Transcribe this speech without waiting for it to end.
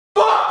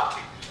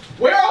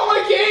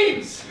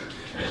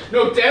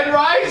No Dead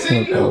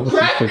Rising, no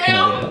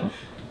Crackdown.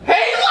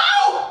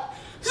 Halo!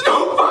 There's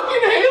no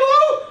fucking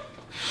Halo!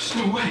 There's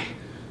no way.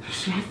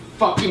 There's no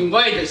fucking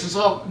way. This is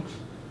all...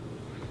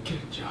 Get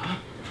a job.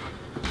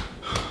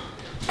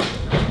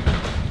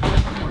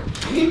 More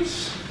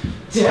games?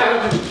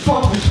 Dad,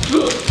 fucking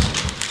good.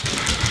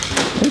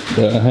 What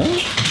the hell?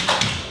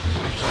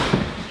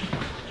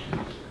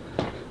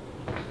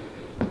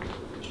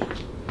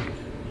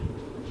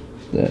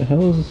 What the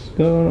hell is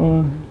going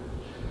on?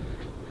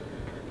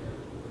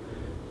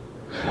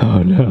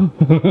 Oh no.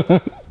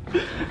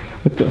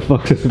 What the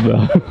fuck is this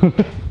about?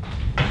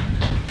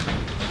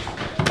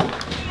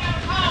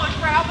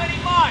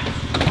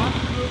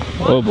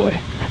 Oh boy.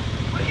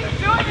 What are you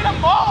doing in a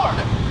mower?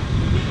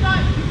 You've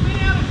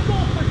been out of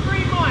school for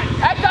 3 months.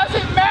 That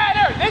doesn't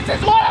matter. This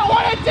is what I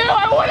want to do.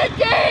 I want a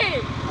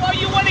game. Well,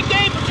 you want a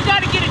game, but you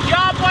got to get a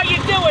job while you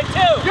do it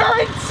too. You're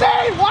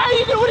insane. Why are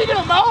you doing? What are you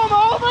going to mow them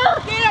over?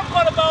 Yeah, I'm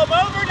going to mow them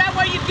over. That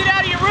way you get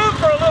out of your room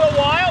for a little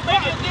while.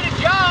 Maybe you'll get a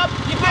job.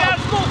 You've been out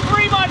of school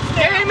 3 months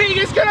now. Gaming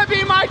is going to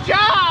be my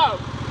job.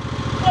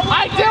 Well,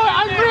 I do it.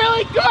 I'm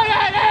really good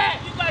at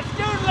it. You got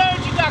student loans.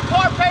 You got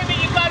car payment.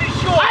 You got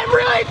insurance. I'm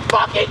really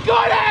fucking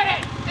good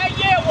at it. Hey,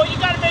 yeah, well, you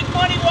got to make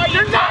money while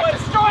you're not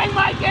destroying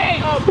my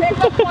game. Oh, pick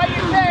up while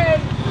you can.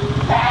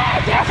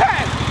 Dad.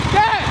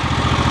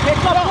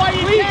 Pick up while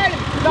you can.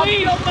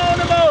 Please.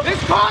 This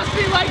cost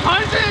me like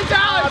hundreds of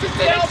dollars. It's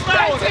an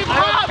expensive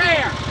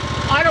hobby.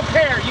 I don't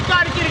care. You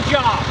got to get a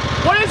job.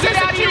 What does this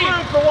achieve?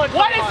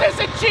 What does this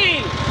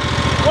achieve?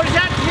 What does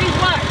that achieve?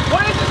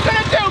 What is this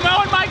gonna do?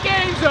 Mowing my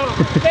game's over.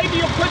 Maybe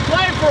you'll quit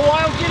playing for a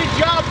while, get a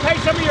job, pay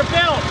some of your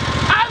bills.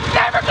 I'm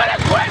never gonna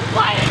quit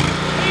playing.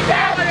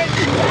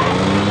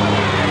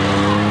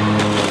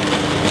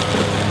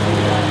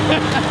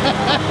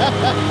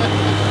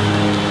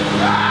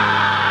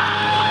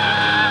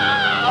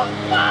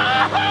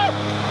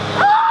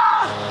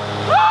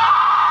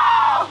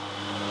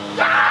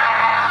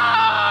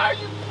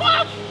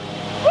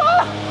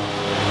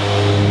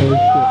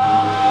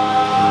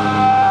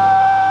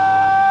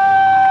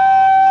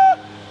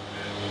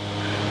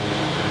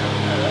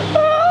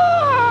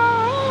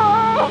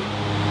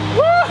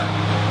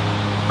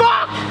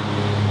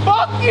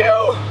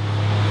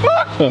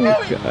 Oh,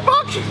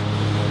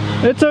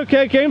 God. It's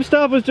okay,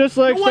 GameStop was just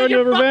like starting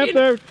to revamp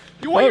their...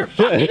 You want your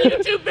fucking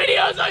YouTube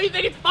videos? Oh, you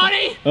think it's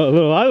funny? Oh, a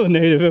little island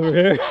native over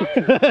here.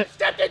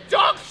 Stepped in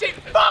dog shit,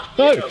 fuck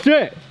you! Oh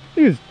shit!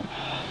 He's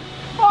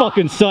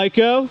fucking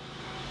psycho.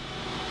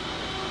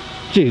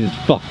 Jesus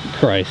fucking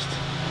Christ.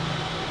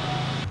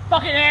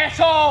 Fucking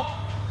asshole!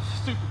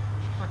 Stupid.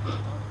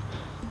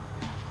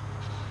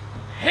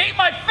 Hate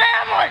my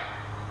family!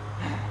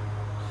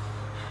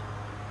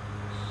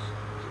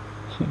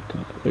 Oh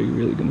God, are you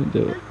really gonna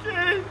do it?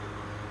 Okay.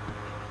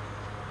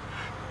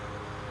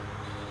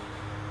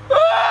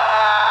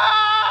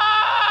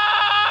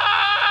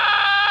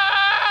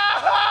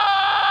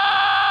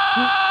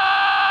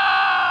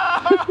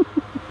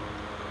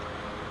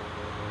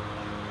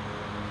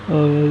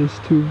 Oh, that is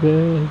too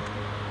bad.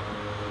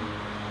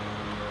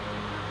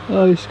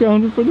 Oh, he's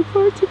scrounging for the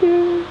parts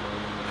again.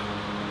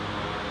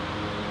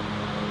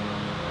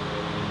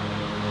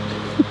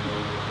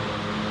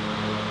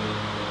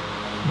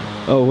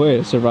 Oh wait,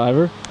 a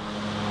survivor?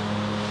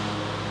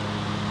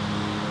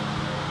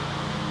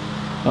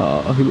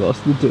 Oh, he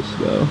lost the disc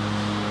though.